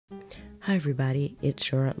Hi everybody,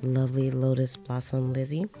 it's your lovely Lotus Blossom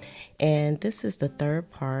Lizzie, and this is the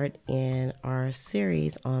third part in our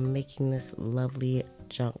series on making this lovely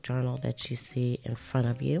junk journal that you see in front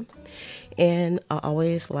of you. And I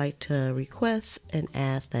always like to request and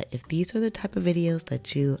ask that if these are the type of videos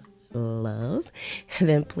that you love,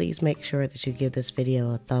 then please make sure that you give this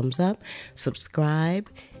video a thumbs up, subscribe,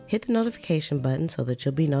 hit the notification button so that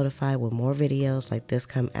you'll be notified when more videos like this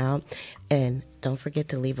come out. And don't forget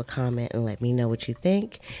to leave a comment and let me know what you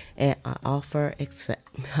think. And I also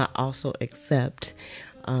accept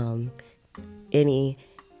any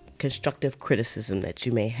constructive criticism that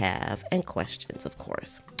you may have and questions, of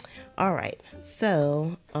course. All right,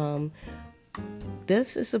 so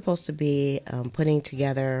this is supposed to be putting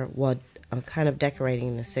together what kind of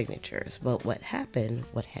decorating the signatures, but what had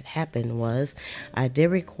happened was I did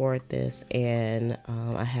record this and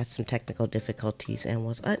I had some technical difficulties and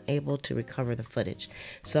was unable to recover the footage.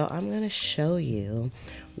 So I'm going to show you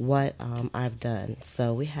what I've done.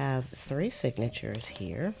 So we have 3 signatures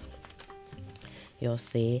here. You'll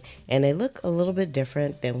see, and they look a little bit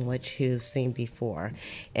different than what you've seen before.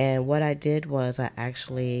 And what I did was I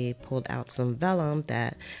actually pulled out some vellum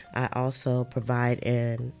that I also provide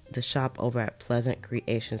in the shop over at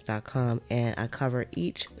pleasantcreations.com, and I cover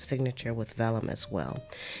each signature with vellum as well,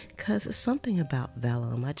 because it's something about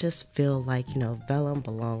vellum. I just feel like, vellum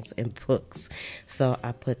belongs in books, so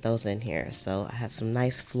I put those in here. So I had some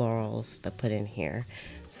nice florals to put in here.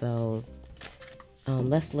 So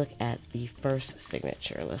let's look at the first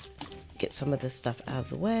signature. Let's get some of this stuff out of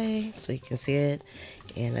the way so you can see it.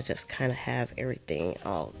 And I just kind of have everything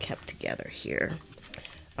all kept together here.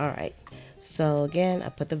 All right. So again, I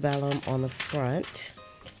put the vellum on the front.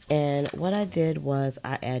 And what I did was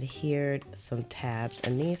I adhered some tabs.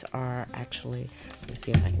 And these are actually, let me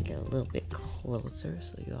see if I can get a little bit closer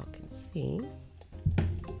so you all can see.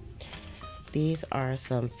 These are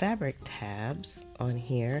some fabric tabs on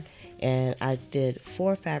here, and I did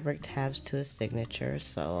 4 fabric tabs to a signature,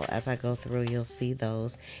 so as I go through you'll see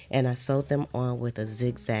those, and I sewed them on with a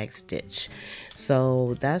zigzag stitch.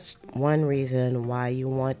 So that's one reason why you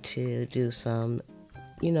want to do some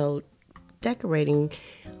decorating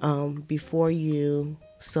before you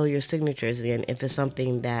sew your signatures in, if it's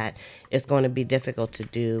something that is going to be difficult to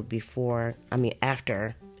do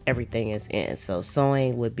after everything is in. So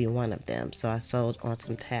sewing would be one of them. So I sewed on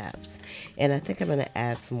some tabs, and I think I'm going to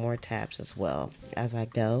add some more tabs as well as I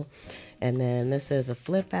go. And then this is a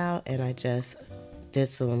flip out, and I just did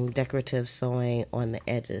some decorative sewing on the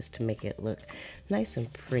edges to make it look nice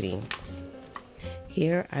and pretty.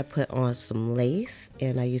 Here I put on some lace,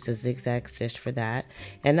 and I used a zigzag stitch for that.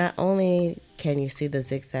 And not only can you see the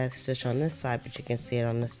zigzag stitch on this side, but you can see it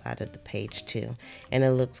on this side of the page too, and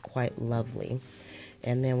it looks quite lovely.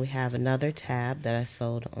 And then we have another tab that I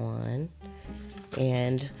sewed on,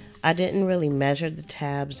 and I didn't really measure the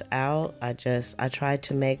tabs out. I tried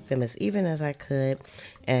to make them as even as I could,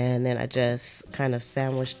 and then I just kind of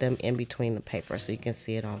sandwiched them in between the paper so you can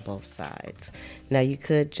see it on both sides. Now you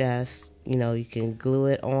could just, you can glue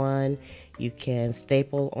it on, you can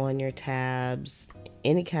staple on your tabs,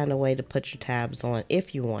 any kind of way to put your tabs on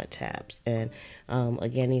if you want tabs. And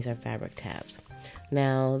again, these are fabric tabs.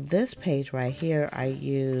 Now this page right here, I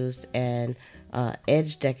used an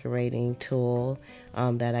edge decorating tool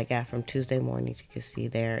that I got from Tuesday Morning. You can see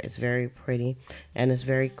there, it's very pretty and it's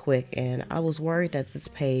very quick. And I was worried that this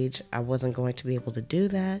page I wasn't going to be able to do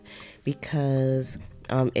that because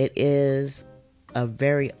it is a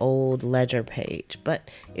very old ledger page, but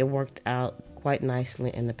it worked out quite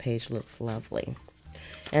nicely and the page looks lovely.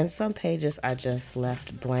 And some pages I just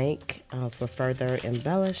left blank for further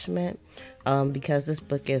embellishment because this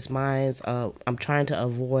book is mine. I'm trying to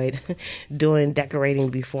avoid doing decorating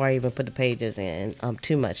before I even put the pages in,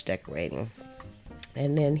 too much decorating.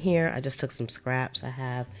 And then here I just took some scraps. I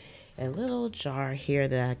have a little jar here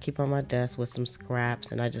that I keep on my desk with some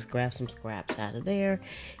scraps, and I just grabbed some scraps out of there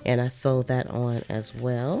and I sewed that on as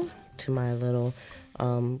well to my little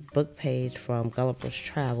book page from Gulliver's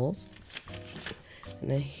Travels. And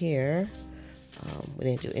then here, we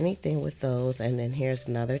didn't do anything with those. And then here's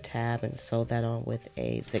another tab and sewed that on with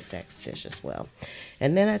a zigzag stitch as well.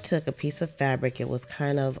 And then I took a piece of fabric. It was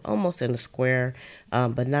kind of almost in a square,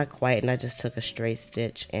 but not quite. And I just took a straight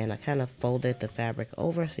stitch and I kind of folded the fabric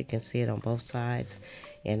over so you can see it on both sides.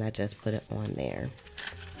 And I just put it on there.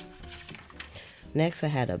 Next, I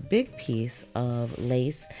had a big piece of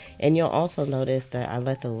lace, and you'll also notice that I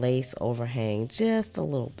let the lace overhang just a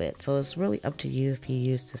little bit. So it's really up to you if you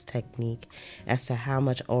use this technique as to how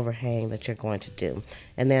much overhang that you're going to do.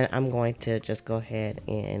 And then I'm going to just go ahead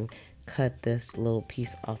and cut this little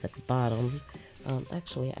piece off at the bottom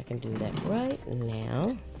Actually, I can do that right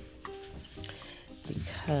now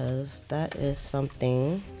because that is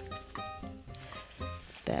something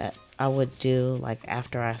that I would do like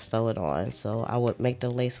after I sew it on. So I would make the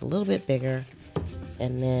lace a little bit bigger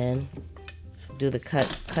and then do the cut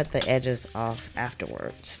the edges off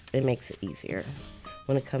afterwards. It makes it easier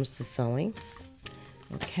when it comes to sewing.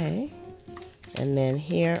 Okay. And then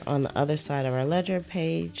here on the other side of our ledger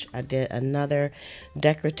page, I did another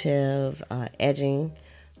decorative edging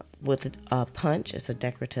with a punch. It's a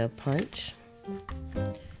decorative punch.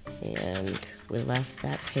 And we left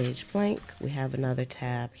that page blank. We have another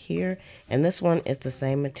tab here. And this one is the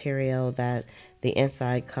same material that the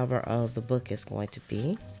inside cover of the book is going to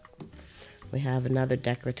be. We have another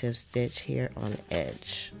decorative stitch here on the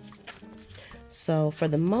edge. So for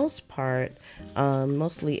the most part,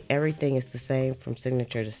 mostly everything is the same from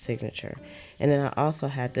signature to signature. And then I also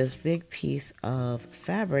had this big piece of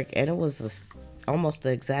fabric, and it was almost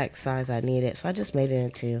the exact size I needed. So I just made it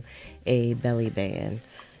into a belly band.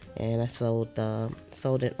 And I sewed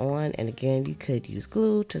it on. And again, you could use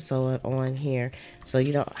glue to sew it on here. So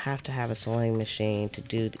you don't have to have a sewing machine to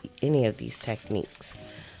do any of these techniques.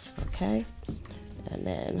 Okay. And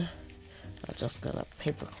then I'm just gonna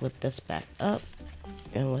paper clip this back up,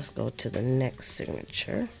 and let's go to the next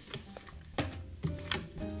signature.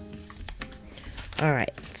 All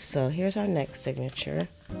right, so here's our next signature.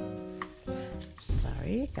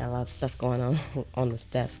 Sorry, got a lot of stuff going on this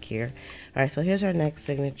desk here. All right, so here's our next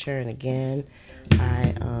signature, and again,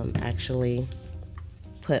 I actually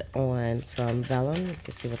put on some vellum. You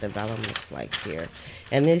can see what the vellum looks like here.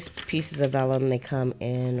 And these pieces of vellum, they come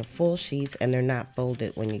in full sheets and they're not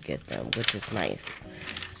folded when you get them, which is nice.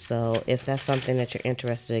 So if that's something that you're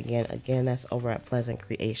interested in, again, that's over at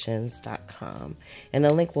pleasantcreations.com. And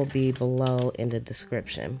the link will be below in the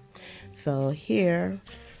description. So here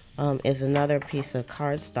is another piece of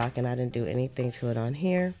cardstock, and I didn't do anything to it on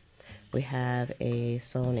here. We have a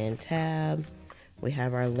sewn in tab. We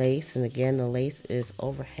have our lace, and again, the lace is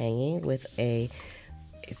overhanging with a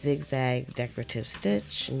zigzag decorative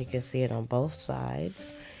stitch, and you can see it on both sides.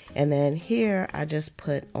 And then here, I just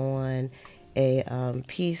put on a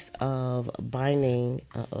piece of binding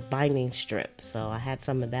strip. So I had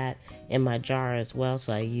some of that in my jar as well,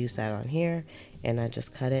 so I used that on here, and I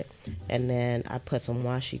just cut it. And then I put some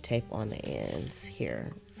washi tape on the ends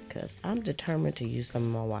here, because I'm determined to use some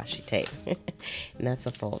of my washi tape. And that's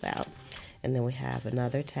a fold out. And then we have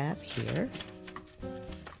another tab here.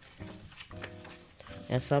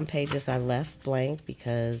 And some pages I left blank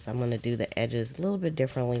because I'm going to do the edges a little bit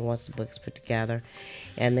differently once the book is put together.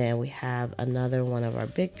 And then we have another one of our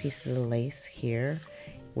big pieces of lace here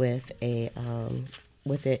with a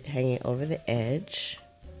with it hanging over the edge.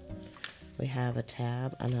 We have a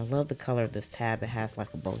tab, and I love the color of this tab. It has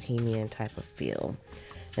like a bohemian type of feel.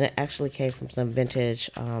 And it actually came from some vintage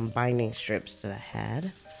binding strips that I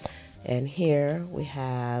had. And here we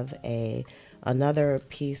have another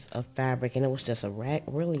piece of fabric, and it was just a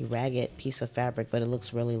really ragged piece of fabric, but it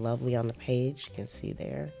looks really lovely on the page. You can see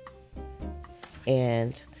there.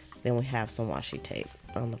 And then we have some washi tape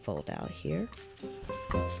on the fold out here.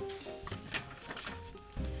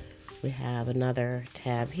 We have another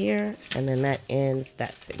tab here, and then that ends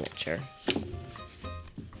that signature.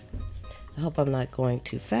 I hope I'm not going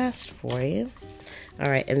too fast for you. All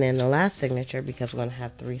right, and then the last signature, because we're going to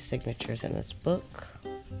have 3 signatures in this book.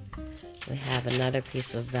 We have another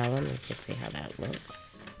piece of vellum. You can see how that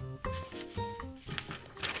looks.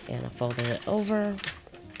 And I folded it over.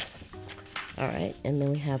 All right, and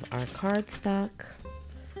then we have our cardstock.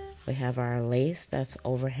 We have our lace that's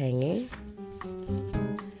overhanging.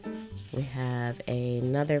 We have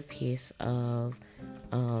another piece of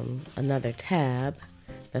another tab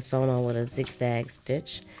that's sewn on with a zigzag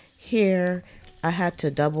stitch. Here, I had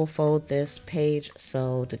to double fold this page,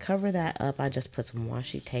 so to cover that up, I just put some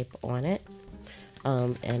washi tape on it.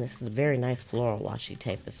 And it's a very nice floral washi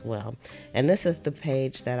tape as well. And this is the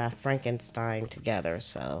page that I Frankenstein together,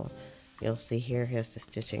 so you'll see here's the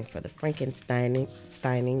stitching for the Frankensteining.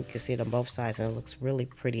 You can see it on both sides, and it looks really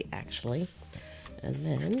pretty actually. And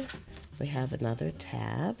then we have another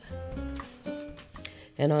tab.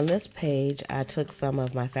 And on this page, I took some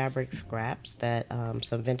of my fabric scraps,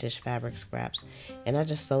 some vintage fabric scraps, and I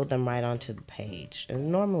just sewed them right onto the page.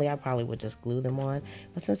 And normally I probably would just glue them on,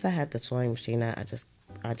 but since I had the sewing machine, I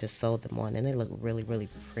just sewed them on, and they look really, really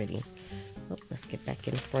pretty. Oh, let's get back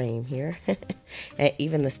in frame here. And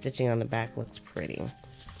even the stitching on the back looks pretty.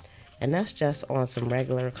 And that's just on some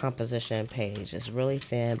regular composition page. It's really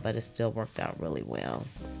thin, but it still worked out really well.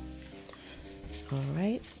 All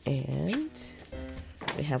right, and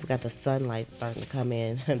we got the sunlight starting to come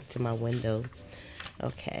in to my window.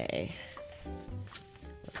 Okay.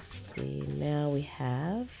 Let's see. Now we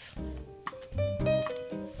have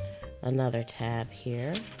another tab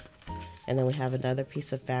here. And then we have another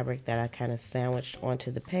piece of fabric that I kind of sandwiched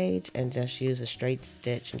onto the page and just use a straight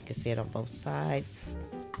stitch. And you can see it on both sides.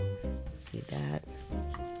 See that?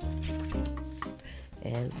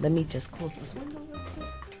 And let me just close this window real quick.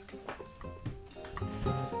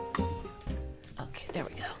 Okay, there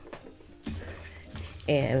we go.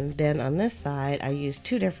 And then on this side, I used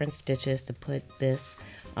 2 different stitches to put this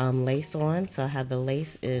lace on. So I have the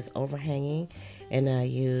lace is overhanging, and I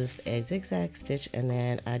used a zigzag stitch, and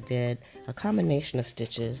then I did a combination of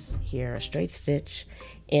stitches here, a straight stitch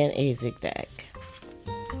and a zigzag.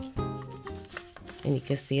 And you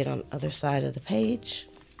can see it on the other side of the page.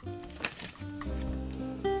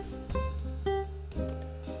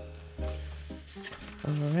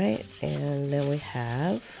 Alright, and then we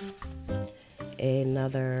have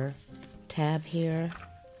another tab here.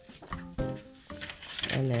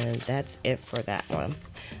 And then that's it for that one.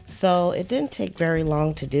 So it didn't take very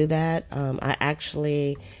long to do that. I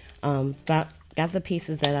actually got the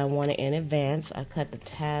pieces that I wanted in advance. I cut the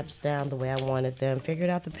tabs down the way I wanted them, figured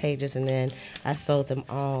out the pages, and then I sewed them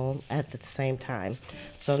all at the same time.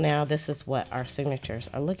 So now this is what our signatures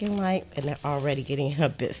are looking like, and they're already getting a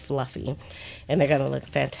bit fluffy, and they're gonna look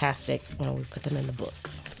fantastic when we put them in the book.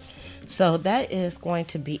 So that is going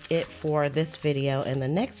to be it for this video. In the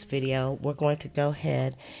next video, we're going to go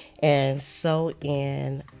ahead and sew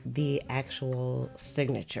in the actual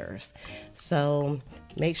signatures. So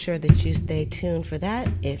make sure that you stay tuned for that.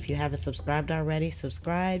 If you haven't subscribed already,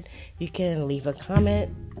 subscribe. You can leave a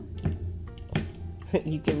comment.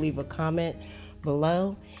 You can leave a comment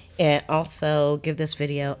below, and also give this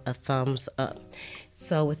video a thumbs up.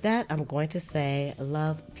 So with that, I'm going to say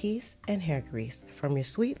love, peace, and hair grease from your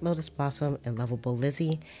sweet Lotus Blossom and lovable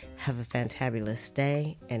Lizzie. Have a fantabulous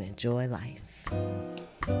day and enjoy life.